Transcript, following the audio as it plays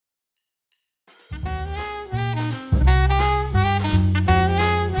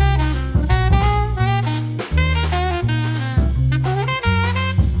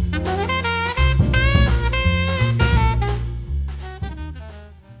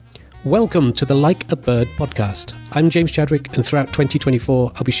Welcome to the Like a Bird podcast. I'm James Chadwick, and throughout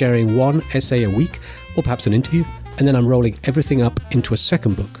 2024, I'll be sharing one essay a week, or perhaps an interview, and then I'm rolling everything up into a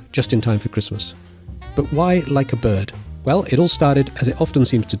second book, just in time for Christmas. But why Like a Bird? Well, it all started, as it often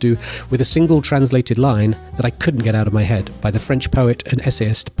seems to do, with a single translated line that I couldn't get out of my head by the French poet and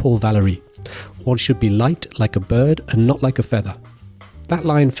essayist Paul Valéry. One should be light like a bird and not like a feather. That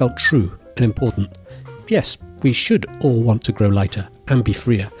line felt true and important. Yes, we should all want to grow lighter and be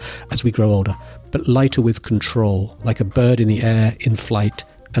freer as we grow older, but lighter with control, like a bird in the air, in flight,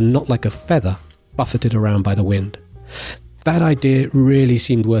 and not like a feather buffeted around by the wind. That idea really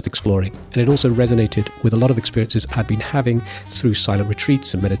seemed worth exploring, and it also resonated with a lot of experiences I'd been having through silent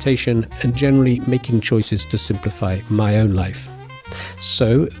retreats and meditation, and generally making choices to simplify my own life.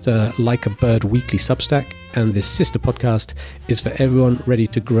 So the Like a Bird weekly Substack and this sister podcast is for everyone ready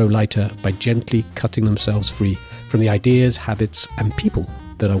to grow lighter by gently cutting themselves free from the ideas, habits, and people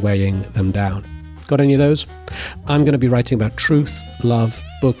that are weighing them down. Got any of those? I'm going to be writing about truth, love,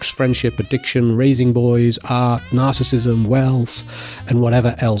 books, friendship, addiction, raising boys, art, narcissism, wealth, and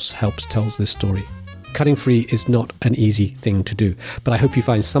whatever else helps tells this story. Cutting free is not an easy thing to do, but I hope you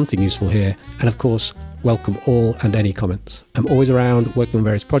find something useful here, and of course, welcome all and any comments. I'm always around working on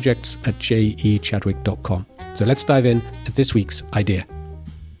various projects at jechadwick.com. So let's dive in to this week's idea.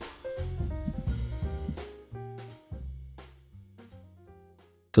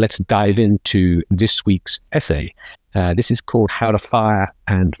 Let's dive into this week's essay. This is called How to Fire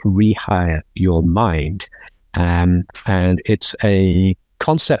and Rehire Your Mind. And it's a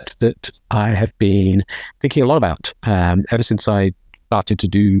concept that I have been thinking a lot about ever since I started to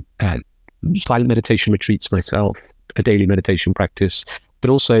do silent meditation retreats myself, a daily meditation practice, but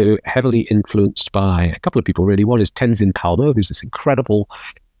also heavily influenced by a couple of people, really. One is Tenzin Palmo, who's this incredible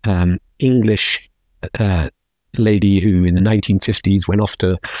English lady who in the 1950s went off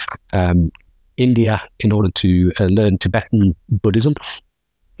to India in order to learn Tibetan Buddhism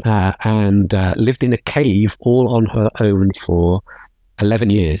and lived in a cave all on her own for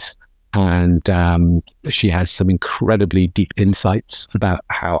 11 years. And she has some incredibly deep insights about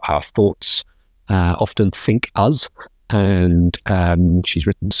how our thoughts often think us. And she's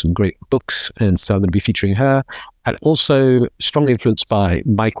written some great books. And so I'm going to be featuring her. And also strongly influenced by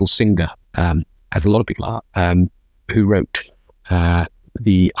Michael Singer, as a lot of people are, who wrote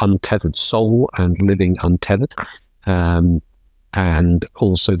The Untethered Soul and Living Untethered, and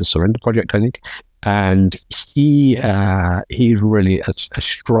also The Surrender Project, I think. And he's really a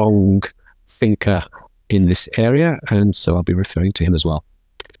strong thinker in this area, and so I'll be referring to him as well.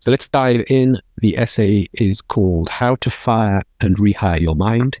 So let's dive in. The essay is called How to Fire and Rehire Your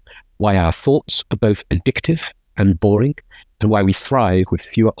Mind, Why Our Thoughts Are Both Addictive and Boring, and Why We Thrive with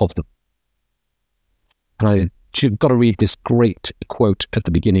Fewer of Them. And I've got to read this great quote at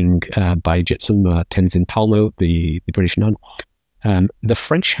the beginning by Jetsam Tenzin Palmo, the British nun. The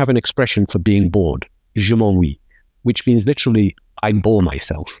French have an expression for being bored, je m'ennuie, which means literally, I bore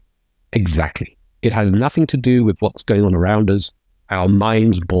myself. Exactly. It has nothing to do with what's going on around us. Our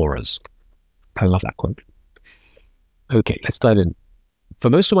minds bore us. I love that quote. Okay, let's dive in. For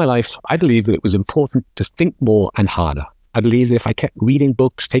most of my life, I believed that it was important to think more and harder. I believed that if I kept reading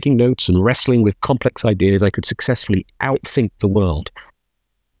books, taking notes, and wrestling with complex ideas, I could successfully outthink the world.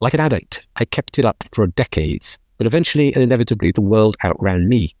 Like an addict, I kept it up for decades. But eventually and inevitably, the world outran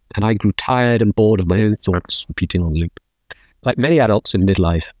me, and I grew tired and bored of my own thoughts repeating on loop. Like many adults in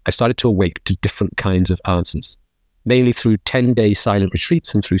midlife, I started to awake to different kinds of answers, mainly through 10-day silent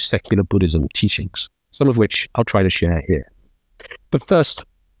retreats and through secular Buddhism teachings, some of which I'll try to share here. But first,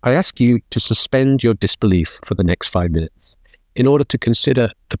 I ask you to suspend your disbelief for the next 5 minutes in order to consider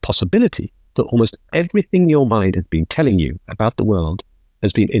the possibility that almost everything your mind has been telling you about the world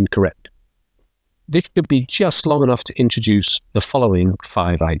has been incorrect. This should be just long enough to introduce the following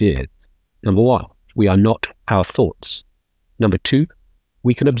 5 ideas. Number 1, we are not our thoughts. Number 2,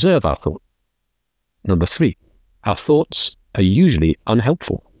 we can observe our thoughts. Number 3, our thoughts are usually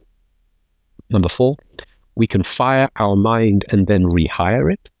unhelpful. Number 4, we can fire our mind and then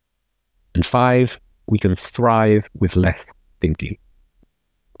rehire it. And 5, we can thrive with less thinking.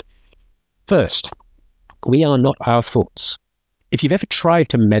 First, we are not our thoughts. If you've ever tried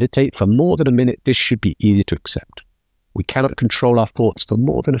to meditate for more than a minute, this should be easy to accept. We cannot control our thoughts for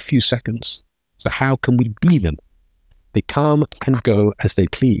more than a few seconds. So how can we be them? They come and go as they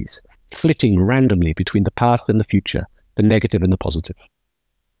please, flitting randomly between the past and the future, the negative and the positive.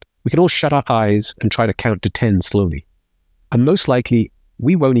 We can all shut our eyes and try to count to 10 slowly. And most likely,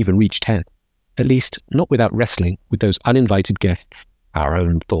 we won't even reach 10, at least not without wrestling with those uninvited guests, our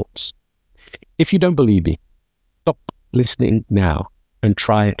own thoughts. If you don't believe me, stop listening now and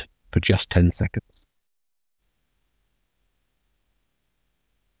try it for just 10 seconds.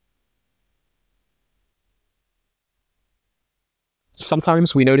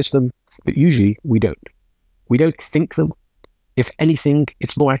 Sometimes we notice them, but usually we don't. We don't think them. If anything,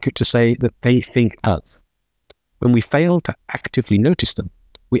 it's more accurate to say that they think us. When we fail to actively notice them,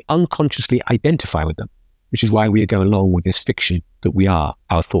 we unconsciously identify with them, which is why we go along with this fiction that we are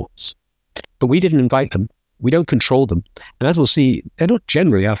our thoughts. But we didn't invite them. We don't control them. And as we'll see, they're not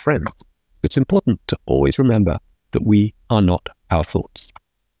generally our friends. It's important to always remember that we are not our thoughts.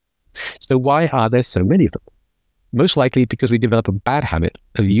 So why are there so many of them? Most likely because we develop a bad habit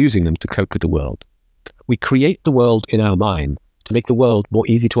of using them to cope with the world. We create the world in our mind to make the world more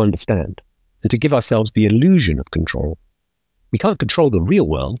easy to understand and to give ourselves the illusion of control. We can't control the real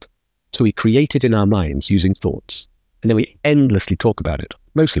world, so we create it in our minds using thoughts. And then we endlessly talk about it,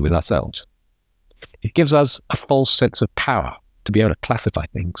 mostly with ourselves. It gives us a false sense of power to be able to classify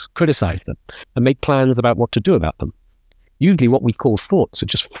things, criticize them, and make plans about what to do about them. Usually what we call thoughts are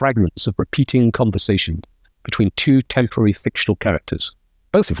just fragments of repeating conversations between two temporary fictional characters,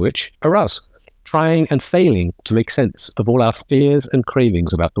 both of which are us, trying and failing to make sense of all our fears and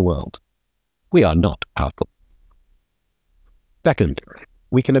cravings about the world. We are not our thoughts. Second,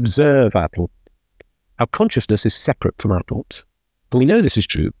 we can observe our thoughts. Our consciousness is separate from our thoughts. And we know this is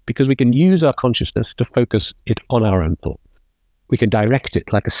true because we can use our consciousness to focus it on our own thoughts. We can direct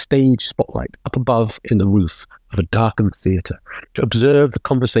it like a stage spotlight up above in the roof of a darkened theatre to observe the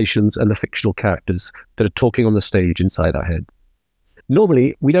conversations and the fictional characters that are talking on the stage inside our head.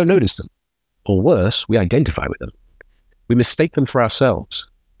 Normally, we don't notice them. Or worse, we identify with them. We mistake them for ourselves.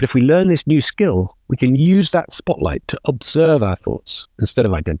 But if we learn this new skill, we can use that spotlight to observe our thoughts instead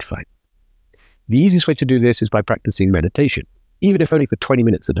of identifying. The easiest way to do this is by practicing meditation, even if only for 20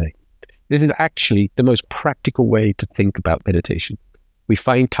 minutes a day. This is actually the most practical way to think about meditation. We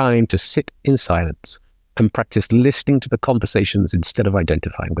find time to sit in silence and practice listening to the conversations instead of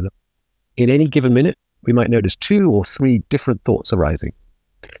identifying with them. In any given minute, we might notice 2 or 3 different thoughts arising.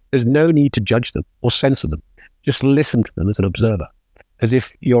 There's no need to judge them or censor them. Just listen to them as an observer, as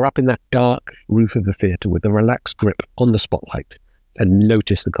if you're up in that dark roof of the theatre with a relaxed grip on the spotlight and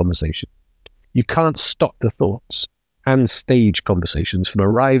notice the conversation. You can't stop the thoughts and stage conversations from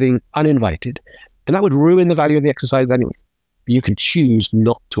arriving uninvited, and that would ruin the value of the exercise anyway. You can choose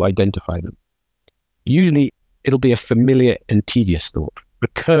not to identify them. Usually, it'll be a familiar and tedious thought,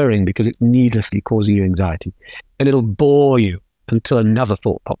 recurring because it's needlessly causing you anxiety, and it'll bore you until another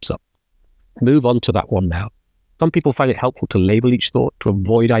thought pops up. Move on to that one now. Some people find it helpful to label each thought to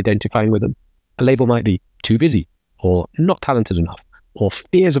avoid identifying with them. A label might be too busy, or not talented enough, or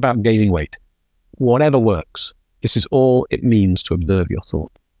fears about gaining weight. Whatever works. This is all it means to observe your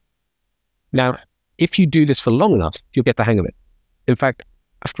thought. Now, if you do this for long enough, you'll get the hang of it. In fact,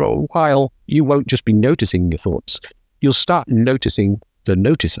 after a while, you won't just be noticing your thoughts. You'll start noticing the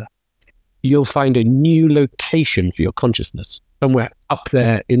noticer. You'll find a new location for your consciousness, somewhere up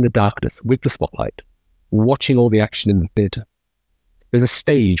there in the darkness with the spotlight, watching all the action in the theatre. There's a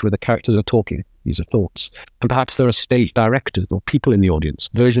stage where the characters are talking. These are thoughts. And perhaps there are stage directors or people in the audience,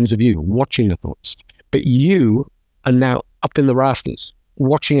 versions of you watching the thoughts. But you are now up in the rafters,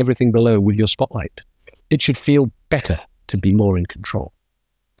 watching everything below with your spotlight. It should feel better to be more in control.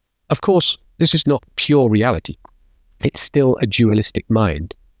 Of course, this is not pure reality. It's still a dualistic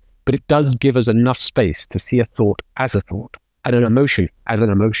mind, but it does give us enough space to see a thought as a thought and an emotion as an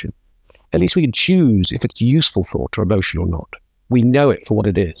emotion. At least we can choose if it's a useful thought or emotion or not. We know it for what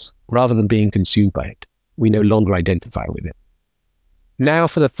it is, rather than being consumed by it. We no longer identify with it. Now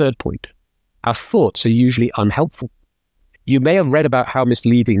for the third point. Our thoughts are usually unhelpful. You may have read about how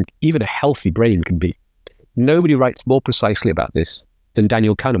misleading even a healthy brain can be. Nobody writes more precisely about this than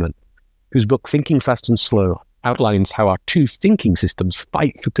Daniel Kahneman, whose book Thinking Fast and Slow outlines how our 2 thinking systems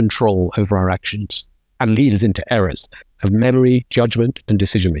fight for control over our actions and lead us into errors of memory, judgment, and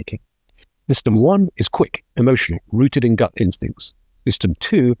decision-making. System 1 is quick, emotional, rooted in gut instincts. System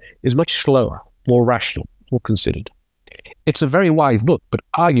 2 is much slower, more rational, more considered. It's a very wise book, but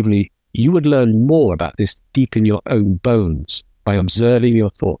arguably you would learn more about this deep in your own bones by observing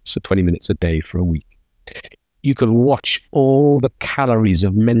your thoughts for 20 minutes a day for a week. You can watch all the calories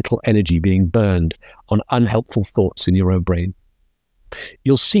of mental energy being burned on unhelpful thoughts in your own brain.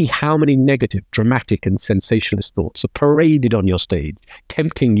 You'll see how many negative, dramatic, and sensationalist thoughts are paraded on your stage,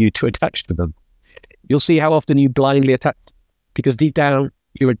 tempting you to attach to them. You'll see how often you blindly attach, because deep down,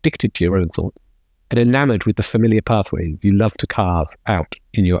 you're addicted to your own thoughts and enamored with the familiar pathways you love to carve out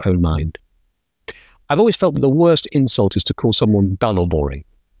in your own mind. I've always felt that the worst insult is to call someone dull or boring.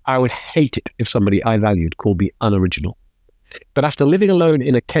 I would hate it if somebody I valued called me unoriginal. But after living alone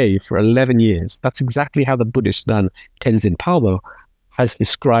in a cave for 11 years, that's exactly how the Buddhist nun Tenzin Palmo has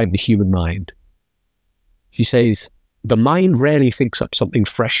described the human mind. She says, the mind rarely thinks up something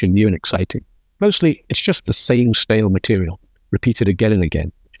fresh and new and exciting. Mostly, it's just the same stale material, repeated again and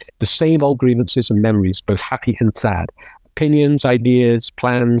again. The same old grievances and memories, both happy and sad. Opinions, ideas,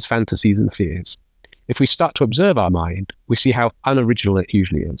 plans, fantasies, and fears. If we start to observe our mind, we see how unoriginal it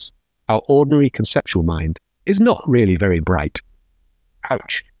usually is. Our ordinary conceptual mind is not really very bright.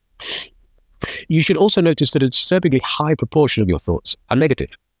 Ouch. You should also notice that a disturbingly high proportion of your thoughts are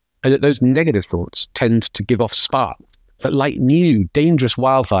negative, and that those negative thoughts tend to give off sparks that light new, dangerous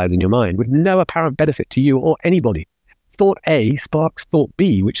wildfires in your mind with no apparent benefit to you or anybody. Thought A sparks thought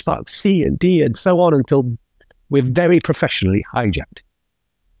B, which sparks C and D, and so on until we're very professionally hijacked.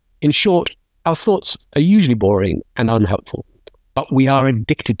 In short, our thoughts are usually boring and unhelpful, but we are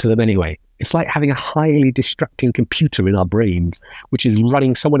addicted to them anyway. It's like having a highly distracting computer in our brains, which is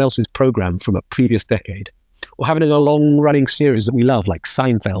running someone else's program from a previous decade, or having a long-running series that we love, like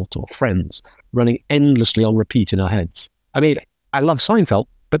Seinfeld or Friends, running endlessly on repeat in our heads. I mean, I love Seinfeld,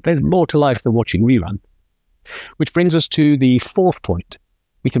 but there's more to life than watching rerun. Which brings us to the fourth point.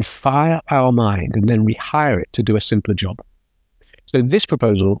 We can fire our mind and then rehire it to do a simpler job. So this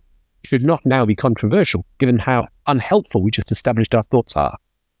proposal should not now be controversial, given how unhelpful we just established our thoughts are.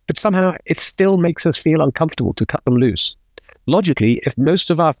 But somehow it still makes us feel uncomfortable to cut them loose. Logically, if most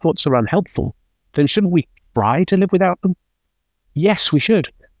of our thoughts are unhelpful, then shouldn't we try to live without them? Yes, we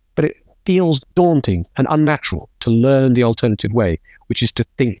should, but it feels daunting and unnatural to learn the alternative way, which is to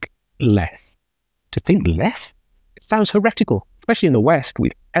think less. To think less? It sounds heretical. Especially in the West,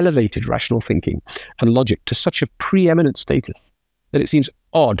 we've elevated rational thinking and logic to such a preeminent status that it seems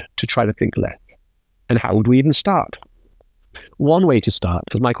odd to try to think less. And how would we even start? One way to start,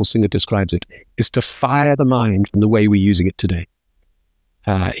 as Michael Singer describes it, is to fire the mind from the way we're using it today.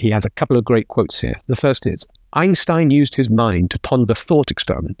 He has a couple of great quotes here. The first is, Einstein used his mind to ponder thought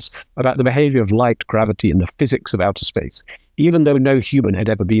experiments about the behavior of light, gravity, and the physics of outer space, even though no human had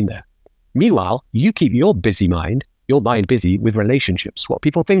ever been there. Meanwhile, you keep your mind busy with relationships, what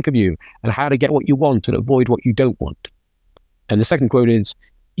people think of you, and how to get what you want and avoid what you don't want. And the second quote is,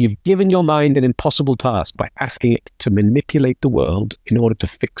 you've given your mind an impossible task by asking it to manipulate the world in order to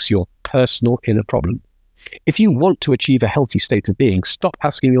fix your personal inner problem. If you want to achieve a healthy state of being, stop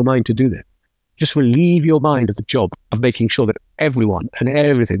asking your mind to do this. Just relieve your mind of the job of making sure that everyone and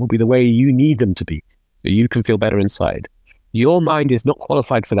everything will be the way you need them to be, so you can feel better inside. Your mind is not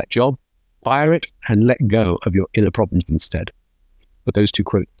qualified for that job. Fire it and let go of your inner problems instead. But those two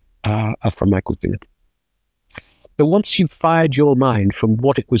quotes are from Michael Singer. So once you've fired your mind from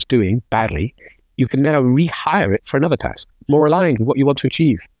what it was doing badly, you can now rehire it for another task, more aligned with what you want to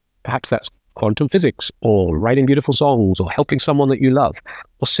achieve. Perhaps that's quantum physics, or writing beautiful songs, or helping someone that you love,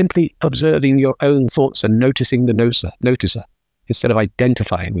 or simply observing your own thoughts and noticing the noticer, instead of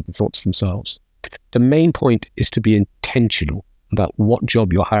identifying with the thoughts themselves. The main point is to be intentional about what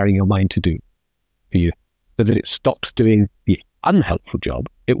job you're hiring your mind to do for you, so that it stops doing the unhelpful job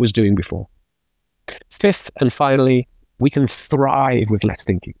it was doing before. Fifth and finally, we can thrive with less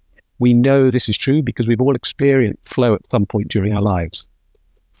thinking. We know this is true because we've all experienced flow at some point during our lives.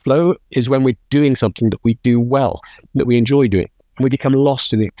 Flow is when we're doing something that we do well, that we enjoy doing, and we become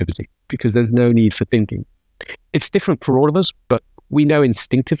lost in the activity because there's no need for thinking. It's different for all of us, but we know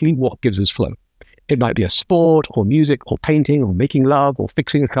instinctively what gives us flow. It might be a sport or music or painting or making love or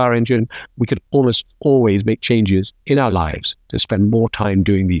fixing a car engine. We could almost always make changes in our lives to spend more time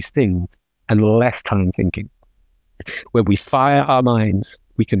doing these things and less time thinking. When we fire our minds,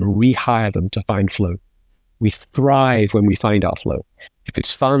 we can rehire them to find flow. We thrive when we find our flow. If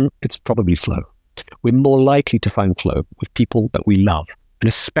it's fun, it's probably flow. We're more likely to find flow with people that we love, and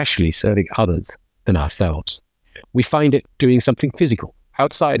especially serving others than ourselves. We find it doing something physical,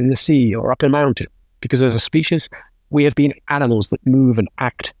 outside in the sea or up a mountain, because as a species, we have been animals that move and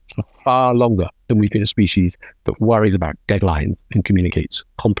act for far longer than we've been a species that worries about deadlines and communicates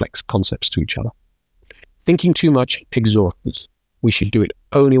complex concepts to each other. Thinking too much exhausts us. We should do it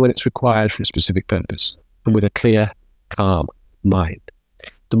only when it's required for a specific purpose and with a clear, calm mind.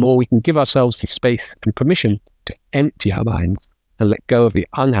 The more we can give ourselves the space and permission to empty our minds and let go of the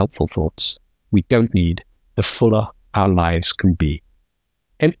unhelpful thoughts we don't need, the fuller our lives can be.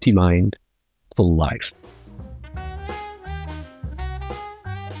 Empty mind, full life.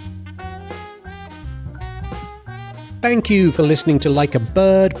 Thank you for listening to Like a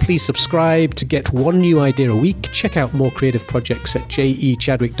Bird. Please subscribe to get one new idea a week. Check out more creative projects at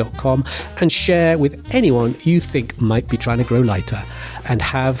jechadwick.com and share with anyone you think might be trying to grow lighter. And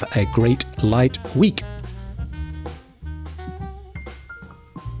have a great light week.